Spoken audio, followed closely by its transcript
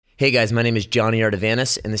Hey guys, my name is Johnny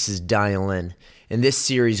Artavanis, and this is Dial In. In this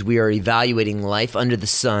series, we are evaluating life under the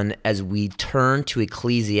sun as we turn to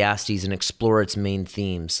Ecclesiastes and explore its main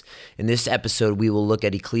themes. In this episode, we will look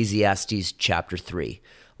at Ecclesiastes chapter 3.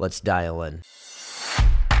 Let's dial in.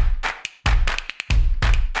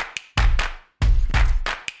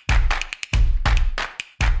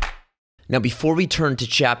 Now, before we turn to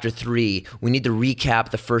chapter 3, we need to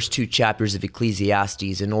recap the first two chapters of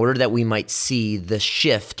Ecclesiastes in order that we might see the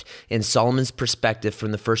shift in Solomon's perspective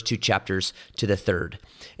from the first two chapters to the third.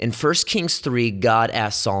 In 1 Kings 3, God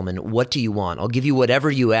asks Solomon, "What do you want? I'll give you whatever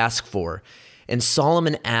you ask for." And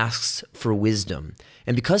Solomon asks for wisdom.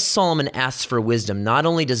 And because Solomon asks for wisdom, not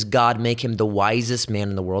only does God make him the wisest man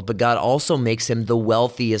in the world, but God also makes him the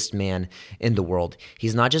wealthiest man in the world.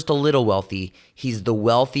 He's not just a little wealthy, he's the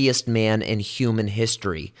wealthiest man in human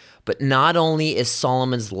history. But not only is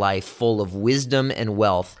Solomon's life full of wisdom and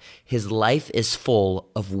wealth, his life is full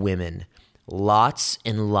of women. Lots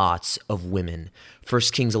and lots of women.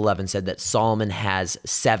 1 Kings 11 said that Solomon has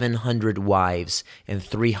 700 wives and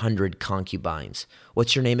 300 concubines.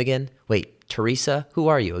 What's your name again? Wait, Teresa? Who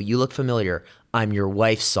are you? You look familiar. I'm your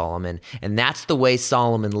wife, Solomon. And that's the way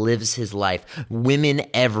Solomon lives his life. Women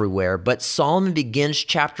everywhere. But Solomon begins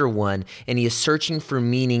chapter 1 and he is searching for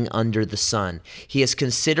meaning under the sun. He has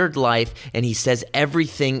considered life and he says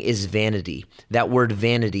everything is vanity. That word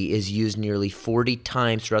vanity is used nearly 40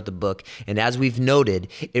 times throughout the book. And as we've noted,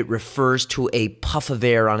 it refers to a puff of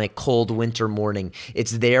air on a cold winter morning.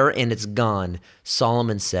 It's there and it's gone.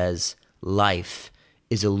 Solomon says life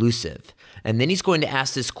is elusive. And then he's going to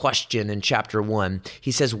ask this question in chapter 1.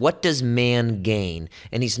 He says, what does man gain?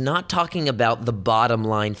 And he's not talking about the bottom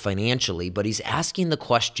line financially, but he's asking the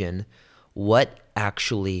question, what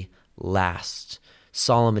actually lasts?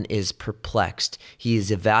 Solomon is perplexed. He is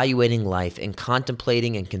evaluating life and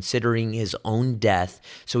contemplating and considering his own death.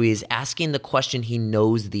 So he is asking the question he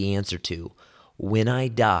knows the answer to. When I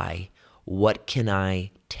die, what can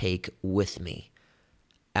I take with me?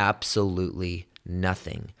 Absolutely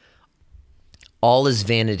nothing. All is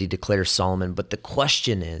vanity, declares Solomon, but the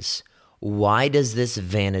question is, why does this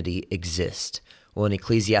vanity exist? Well, in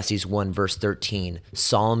Ecclesiastes 1, verse 13,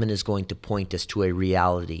 Solomon is going to point us to a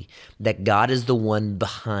reality that God is the one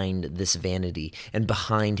behind this vanity and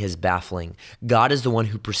behind his baffling. God is the one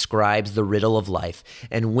who prescribes the riddle of life,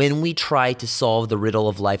 and when we try to solve the riddle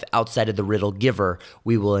of life outside of the riddle giver,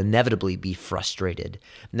 we will inevitably be frustrated.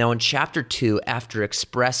 Now, in chapter 2, after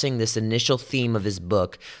expressing this initial theme of his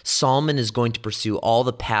book, Solomon is going to pursue all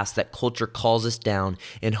the paths that culture calls us down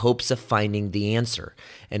in hopes of finding the answer.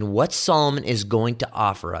 And what Solomon is going to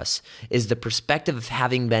offer us is the perspective of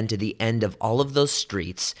having been to the end of all of those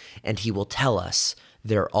streets, and he will tell us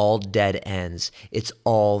they're all dead ends. It's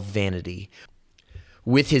all vanity.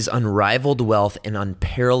 With his unrivaled wealth and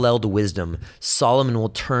unparalleled wisdom, Solomon will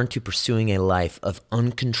turn to pursuing a life of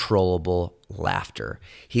uncontrollable laughter.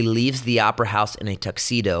 He leaves the opera house in a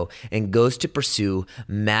tuxedo and goes to pursue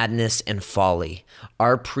madness and folly.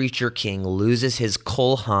 Our preacher king loses his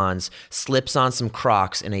Cole Haans, slips on some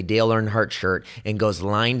Crocs and a Dale Earnhardt shirt, and goes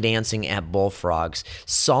line dancing at bullfrogs.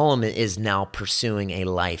 Solomon is now pursuing a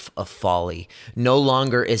life of folly. No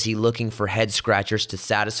longer is he looking for head scratchers to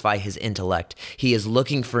satisfy his intellect. He is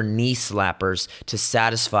looking for knee slappers to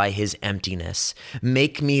satisfy his emptiness.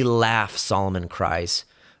 Make me laugh, Solomon cries.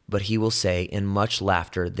 But he will say, in much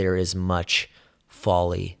laughter, there is much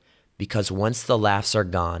folly, because once the laughs are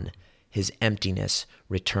gone, his emptiness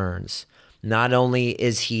returns. Not only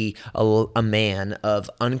is he a man of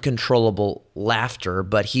uncontrollable laughter,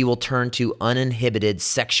 but he will turn to uninhibited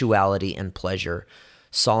sexuality and pleasure.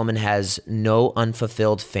 Solomon has no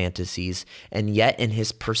unfulfilled fantasies, and yet in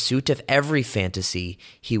his pursuit of every fantasy,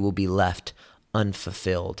 he will be left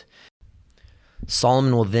unfulfilled.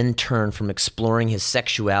 Solomon will then turn from exploring his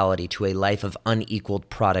sexuality to a life of unequaled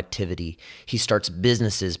productivity. He starts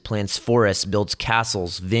businesses, plants forests, builds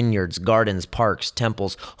castles, vineyards, gardens, parks,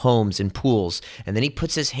 temples, homes, and pools. And then he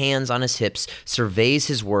puts his hands on his hips, surveys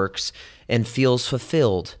his works, and feels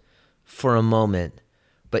fulfilled for a moment.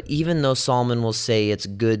 But even though Solomon will say it's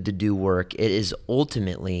good to do work, it is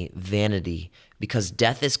ultimately vanity, because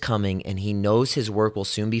death is coming and he knows his work will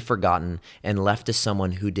soon be forgotten and left to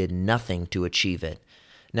someone who did nothing to achieve it.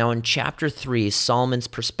 Now in chapter 3, Solomon's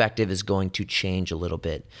perspective is going to change a little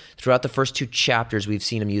bit. Throughout the first two chapters, we've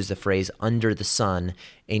seen him use the phrase under the sun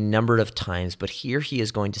a number of times, but here he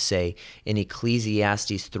is going to say in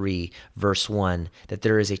Ecclesiastes 3, verse 1, that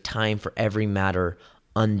there is a time for every matter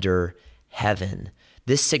under heaven.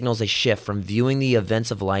 This signals a shift from viewing the events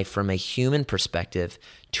of life from a human perspective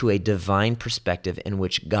to a divine perspective in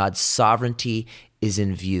which God's sovereignty is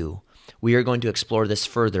in view. We are going to explore this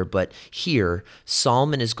further, but here,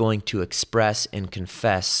 Solomon is going to express and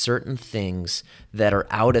confess certain things that are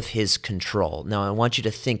out of his control. Now, I want you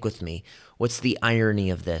to think with me. What's the irony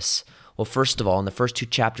of this? Well, first of all, in the first 2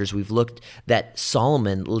 chapters, we've looked that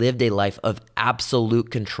Solomon lived a life of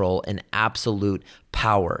absolute control and absolute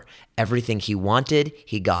power. Everything he wanted,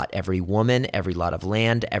 he got. Every woman, every lot of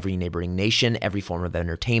land, every neighboring nation, every form of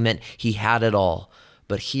entertainment, he had it all.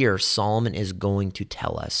 But here, Solomon is going to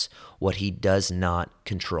tell us what he does not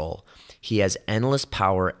control. He has endless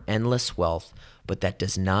power, endless wealth, but that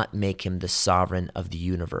does not make him the sovereign of the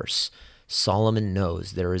universe. Solomon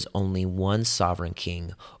knows there is only one sovereign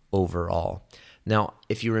king over all. Now,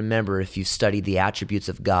 if you remember, if you studied the attributes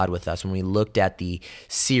of God with us, when we looked at the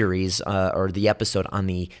series or the episode on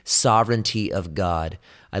the sovereignty of God,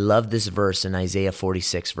 I love this verse in Isaiah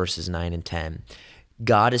 46, verses 9 and 10.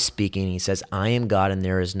 God is speaking. He says, I am God and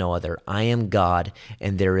there is no other. I am God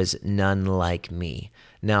and there is none like me.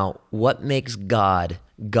 Now, what makes God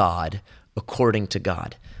God according to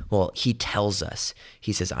God? Well, he tells us.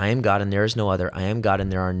 He says, I am God and there is no other. I am God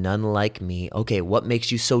and there are none like me. Okay, what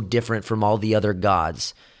makes you so different from all the other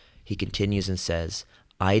gods? He continues and says,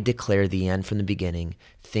 I declare the end from the beginning,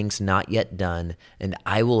 things not yet done, and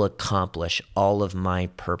I will accomplish all of my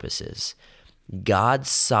purposes. God's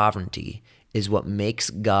sovereignty is what makes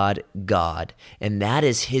God God, and that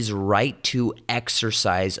is his right to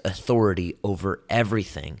exercise authority over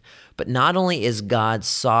everything. But not only is God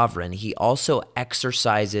sovereign, he also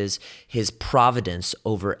exercises his providence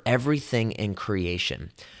over everything in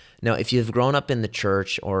creation. Now, if you've grown up in the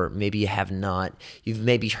church, or maybe you have not, you've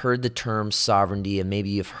maybe heard the term sovereignty, and maybe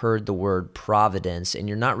you've heard the word providence, and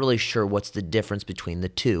you're not really sure what's the difference between the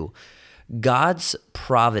two. God's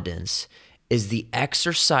providence is the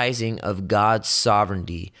exercising of God's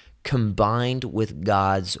sovereignty combined with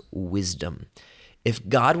God's wisdom. If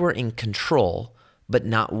God were in control but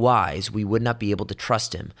not wise, we would not be able to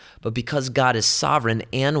trust him. But because God is sovereign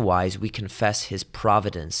and wise, we confess his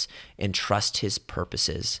providence and trust his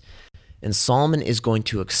purposes. And Solomon is going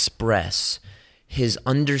to express his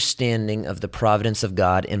understanding of the providence of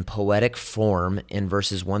God in poetic form in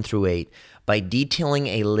verses 1 through 8 by detailing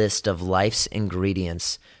a list of life's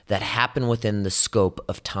ingredients that happen within the scope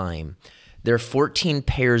of time. There are 14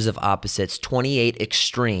 pairs of opposites, 28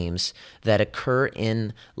 extremes that occur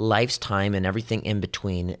in life's time and everything in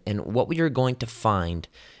between. And what we are going to find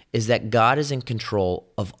is that God is in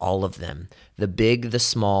control of all of them. The big, the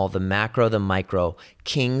small, the macro, the micro,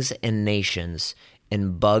 kings and nations,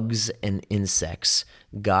 and bugs and insects.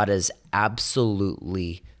 God is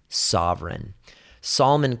absolutely sovereign.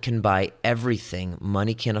 Solomon can buy everything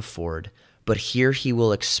money can afford, but here he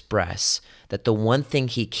will express that the one thing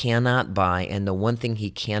he cannot buy and the one thing he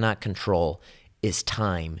cannot control is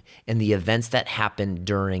time and the events that happen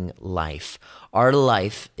during life. Our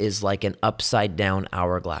life is like an upside-down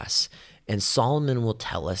hourglass, and Solomon will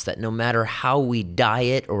tell us that no matter how we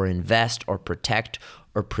diet or invest or protect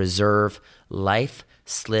or preserve, life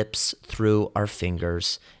slips through our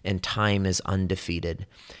fingers and time is undefeated.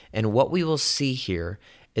 And what we will see here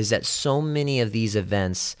is that so many of these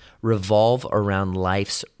events revolve around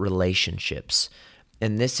life's relationships.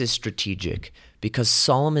 And this is strategic because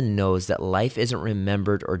Solomon knows that life isn't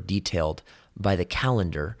remembered or detailed by the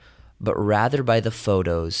calendar, but rather by the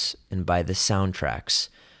photos and by the soundtracks.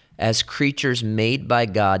 As creatures made by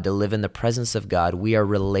God to live in the presence of God, we are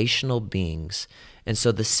relational beings. And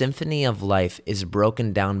so the symphony of life is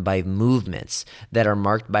broken down by movements that are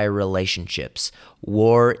marked by relationships,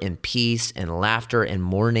 war and peace and laughter and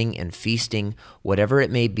mourning and feasting, whatever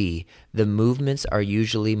it may be. The movements are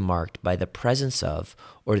usually marked by the presence of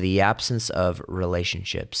or the absence of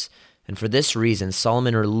relationships. And for this reason,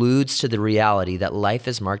 Solomon alludes to the reality that life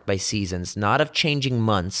is marked by seasons, not of changing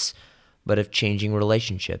months, but of changing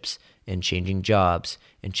relationships and changing jobs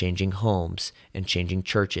and changing homes and changing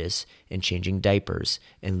churches and changing diapers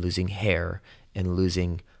and losing hair and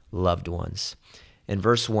losing loved ones. In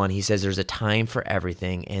verse 1, he says there's a time for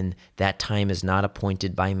everything, and that time is not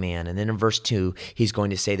appointed by man. And then in verse 2, he's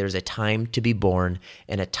going to say there's a time to be born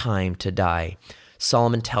and a time to die.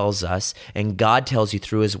 Solomon tells us, and God tells you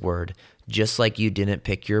through his word, just like you didn't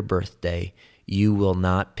pick your birthday, you will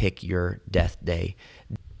not pick your death day.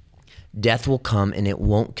 Death will come and it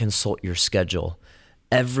won't consult your schedule.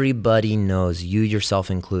 Everybody knows, you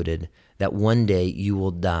yourself included, that one day you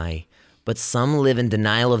will die. But some live in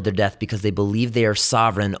denial of their death because they believe they are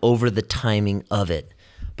sovereign over the timing of it.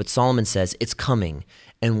 But Solomon says it's coming.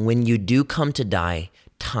 And when you do come to die,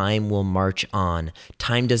 time will march on.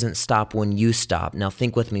 Time doesn't stop when you stop. Now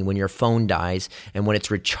think with me, when your phone dies and when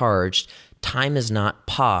it's recharged, Time is not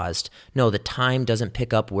paused. No, the time doesn't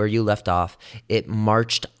pick up where you left off. It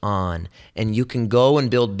marched on. And you can go and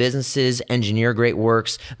build businesses, engineer great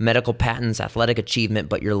works, medical patents, athletic achievement,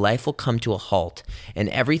 but your life will come to a halt. And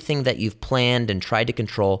everything that you've planned and tried to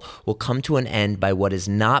control will come to an end by what is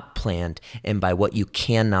not planned and by what you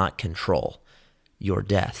cannot control, your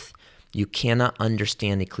death. You cannot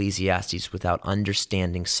understand Ecclesiastes without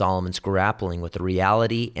understanding Solomon's grappling with the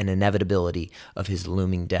reality and inevitability of his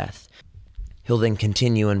looming death. He'll then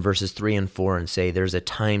continue in verses 3 and 4 and say, there's a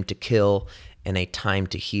time to kill and a time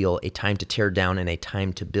to heal, a time to tear down and a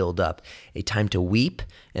time to build up, a time to weep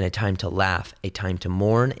and a time to laugh, a time to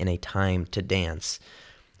mourn and a time to dance.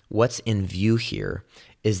 What's in view here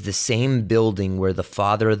is the same building where the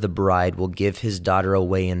father of the bride will give his daughter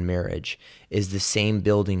away in marriage, is the same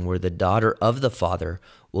building where the daughter of the father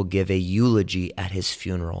will give a eulogy at his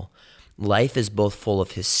funeral. Life is both full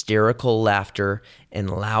of hysterical laughter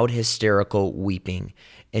and loud hysterical weeping.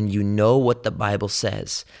 And you know what the Bible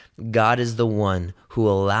says. God is the one who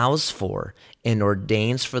allows for and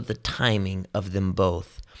ordains for the timing of them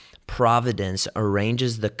both. Providence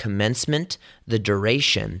arranges the commencement, the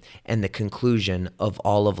duration, and the conclusion of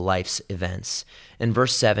all of life's events. In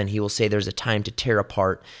verse 7, he will say there's a time to tear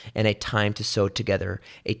apart and a time to sew together,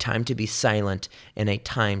 a time to be silent and a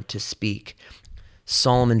time to speak.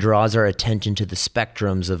 Solomon draws our attention to the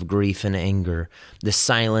spectrums of grief and anger. The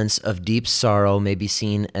silence of deep sorrow may be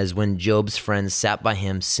seen as when Job's friends sat by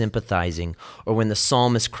him sympathizing, or when the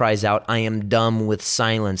psalmist cries out, I am dumb with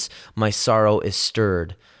silence, my sorrow is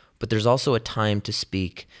stirred. But there's also a time to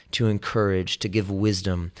speak, to encourage, to give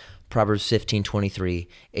wisdom. Proverbs 15:23,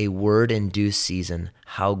 a word in due season,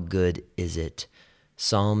 how good is it?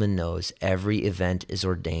 Solomon knows every event is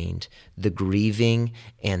ordained. The grieving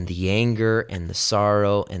and the anger and the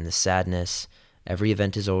sorrow and the sadness, every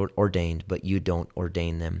event is ordained, but you don't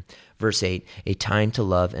ordain them. Verse 8, a time to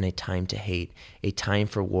love and a time to hate, a time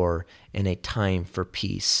for war and a time for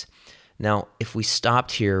peace. Now, if we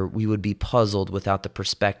stopped here, we would be puzzled without the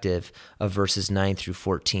perspective of verses 9 through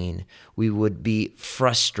 14. We would be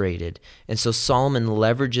frustrated. And so Solomon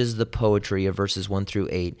leverages the poetry of verses 1 through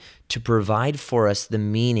 8 to provide for us the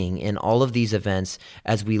meaning in all of these events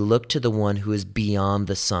as we look to the one who is beyond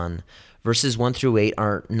the sun. Verses 1 through 8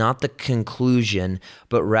 are not the conclusion,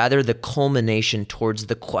 but rather the culmination towards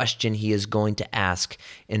the question he is going to ask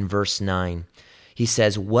in verse 9. He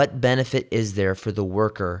says, what benefit is there for the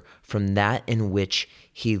worker from that in which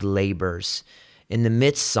he labors? In the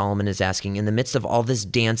midst, Solomon is asking, in the midst of all this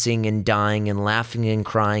dancing and dying and laughing and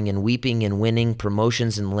crying and weeping and winning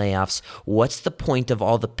promotions and layoffs, what's the point of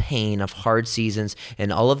all the pain of hard seasons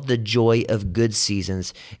and all of the joy of good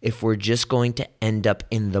seasons if we're just going to end up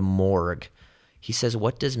in the morgue? He says,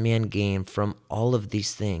 what does man gain from all of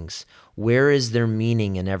these things? Where is there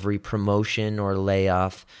meaning in every promotion or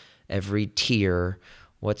layoff? Every tear,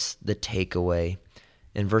 what's the takeaway?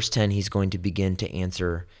 In verse 10, he's going to begin to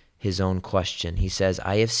answer his own question. He says,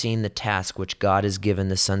 I have seen the task which God has given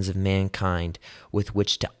the sons of mankind with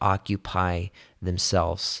which to occupy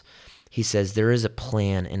themselves. He says there is a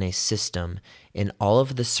plan and a system in all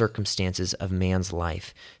of the circumstances of man's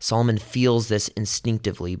life. Solomon feels this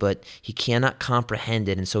instinctively, but he cannot comprehend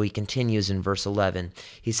it, and so he continues in verse 11.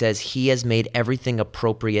 He says, he has made everything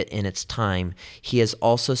appropriate in its time. He has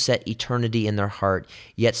also set eternity in their heart,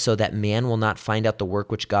 yet so that man will not find out the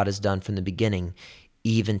work which God has done from the beginning,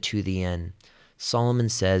 even to the end. Solomon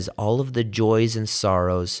says all of the joys and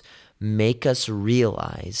sorrows make us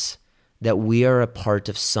realize that we are a part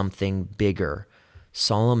of something bigger.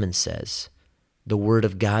 Solomon says, the Word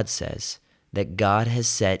of God says, that God has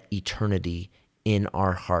set eternity in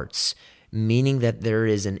our hearts, meaning that there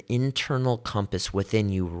is an internal compass within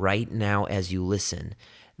you right now as you listen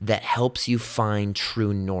that helps you find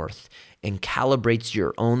true north and calibrates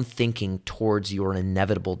your own thinking towards your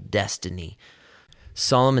inevitable destiny.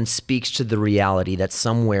 Solomon speaks to the reality that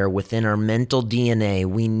somewhere within our mental DNA,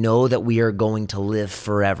 we know that we are going to live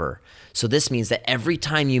forever. So this means that every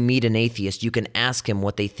time you meet an atheist, you can ask him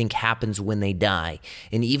what they think happens when they die.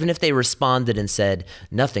 And even if they responded and said,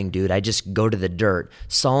 nothing, dude, I just go to the dirt,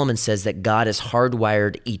 Solomon says that God has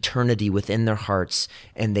hardwired eternity within their hearts,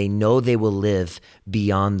 and they know they will live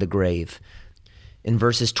beyond the grave. In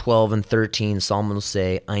verses 12 and 13, Solomon will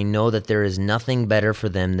say, I know that there is nothing better for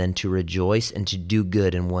them than to rejoice and to do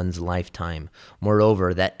good in one's lifetime.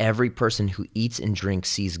 Moreover, that every person who eats and drinks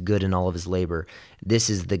sees good in all of his labor.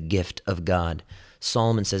 This is the gift of God.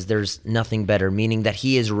 Solomon says there's nothing better, meaning that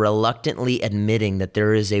he is reluctantly admitting that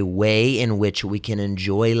there is a way in which we can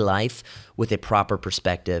enjoy life with a proper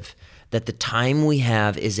perspective, that the time we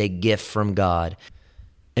have is a gift from God.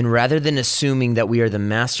 And rather than assuming that we are the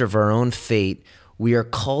master of our own fate, we are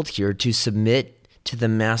called here to submit to the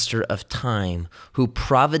master of time, who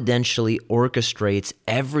providentially orchestrates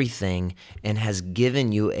everything and has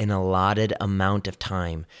given you an allotted amount of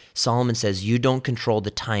time. Solomon says you don't control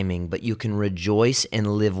the timing, but you can rejoice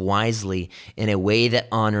and live wisely in a way that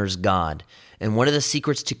honors God. And one of the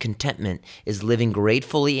secrets to contentment is living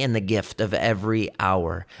gratefully in the gift of every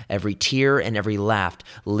hour, every tear and every laugh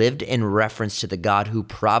lived in reference to the God who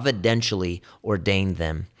providentially ordained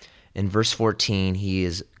them. In verse 14, he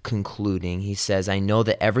is concluding. He says, I know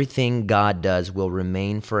that everything God does will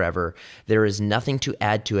remain forever. There is nothing to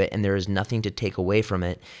add to it, and there is nothing to take away from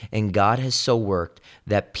it. And God has so worked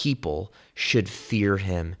that people should fear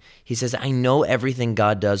him. He says, I know everything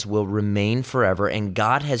God does will remain forever, and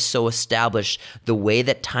God has so established the way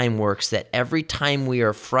that time works that every time we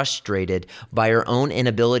are frustrated by our own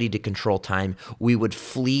inability to control time, we would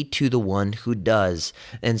flee to the one who does.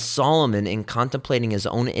 And Solomon, in contemplating his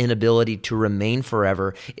own inability to remain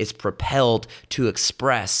forever, is propelled to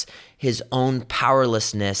express his own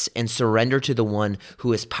powerlessness and surrender to the one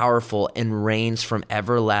who is powerful and reigns from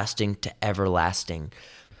everlasting to everlasting.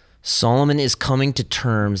 Solomon is coming to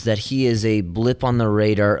terms that he is a blip on the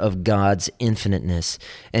radar of God's infiniteness,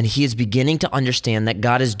 and he is beginning to understand that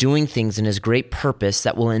God is doing things in his great purpose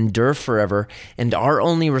that will endure forever, and our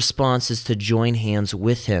only response is to join hands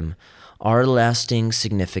with him. Our lasting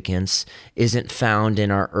significance isn't found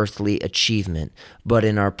in our earthly achievement, but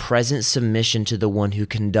in our present submission to the one who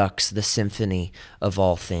conducts the symphony of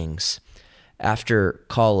all things. After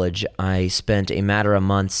college, I spent a matter of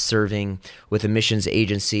months serving with a missions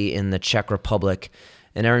agency in the Czech Republic.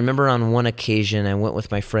 And I remember on one occasion, I went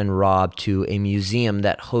with my friend Rob to a museum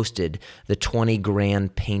that hosted the 20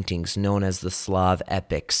 grand paintings known as the Slav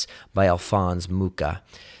Epics by Alphonse Mucha.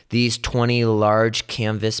 These 20 large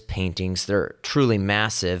canvas paintings, they're truly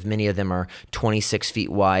massive. Many of them are 26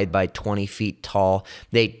 feet wide by 20 feet tall.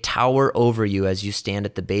 They tower over you as you stand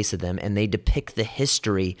at the base of them, and they depict the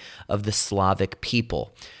history of the Slavic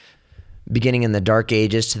people. Beginning in the Dark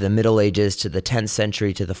Ages to the Middle Ages to the 10th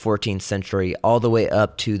century to the 14th century, all the way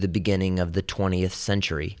up to the beginning of the 20th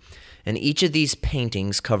century. And each of these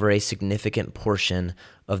paintings cover a significant portion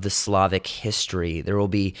of the Slavic history. There will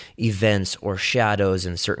be events or shadows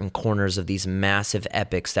in certain corners of these massive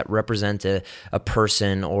epics that represent a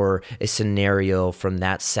person or a scenario from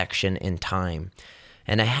that section in time.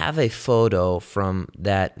 And I have a photo from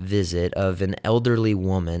that visit of an elderly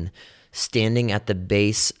woman standing at the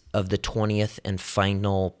base of the 20th and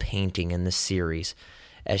final painting in the series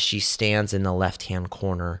as she stands in the left-hand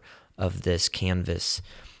corner of this canvas.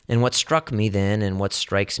 And what struck me then and what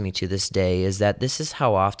strikes me to this day is that this is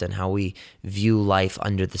how we view life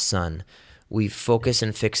under the sun. We focus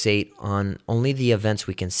and fixate on only the events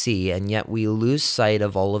we can see, and yet we lose sight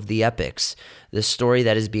of all of the epics, the story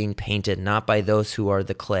that is being painted not by those who are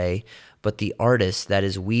the clay, but the artist that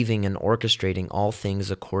is weaving and orchestrating all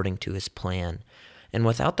things according to his plan. And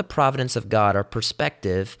without the providence of God, our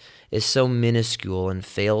perspective is so minuscule and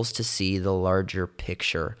fails to see the larger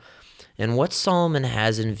picture. And what Solomon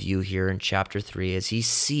has in view here in chapter 3 is he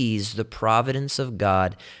sees the providence of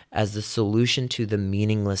God as the solution to the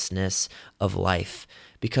meaninglessness of life.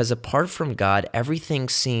 Because apart from God, everything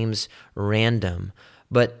seems random.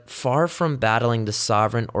 But far from battling the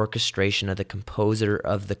sovereign orchestration of the composer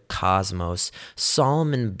of the cosmos,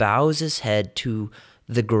 Solomon bows his head to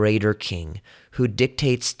the greater king, who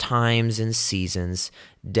dictates times and seasons,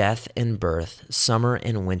 death and birth, summer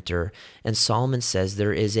and winter. And Solomon says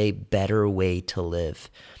there is a better way to live,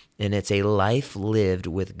 and it's a life lived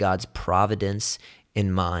with God's providence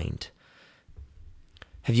in mind.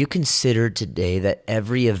 Have you considered today that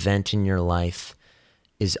every event in your life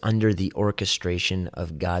is under the orchestration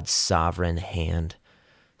of God's sovereign hand?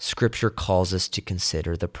 Scripture calls us to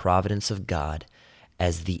consider the providence of God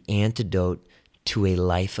as the antidote to a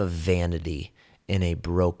life of vanity in a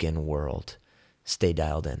broken world. Stay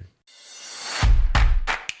dialed in.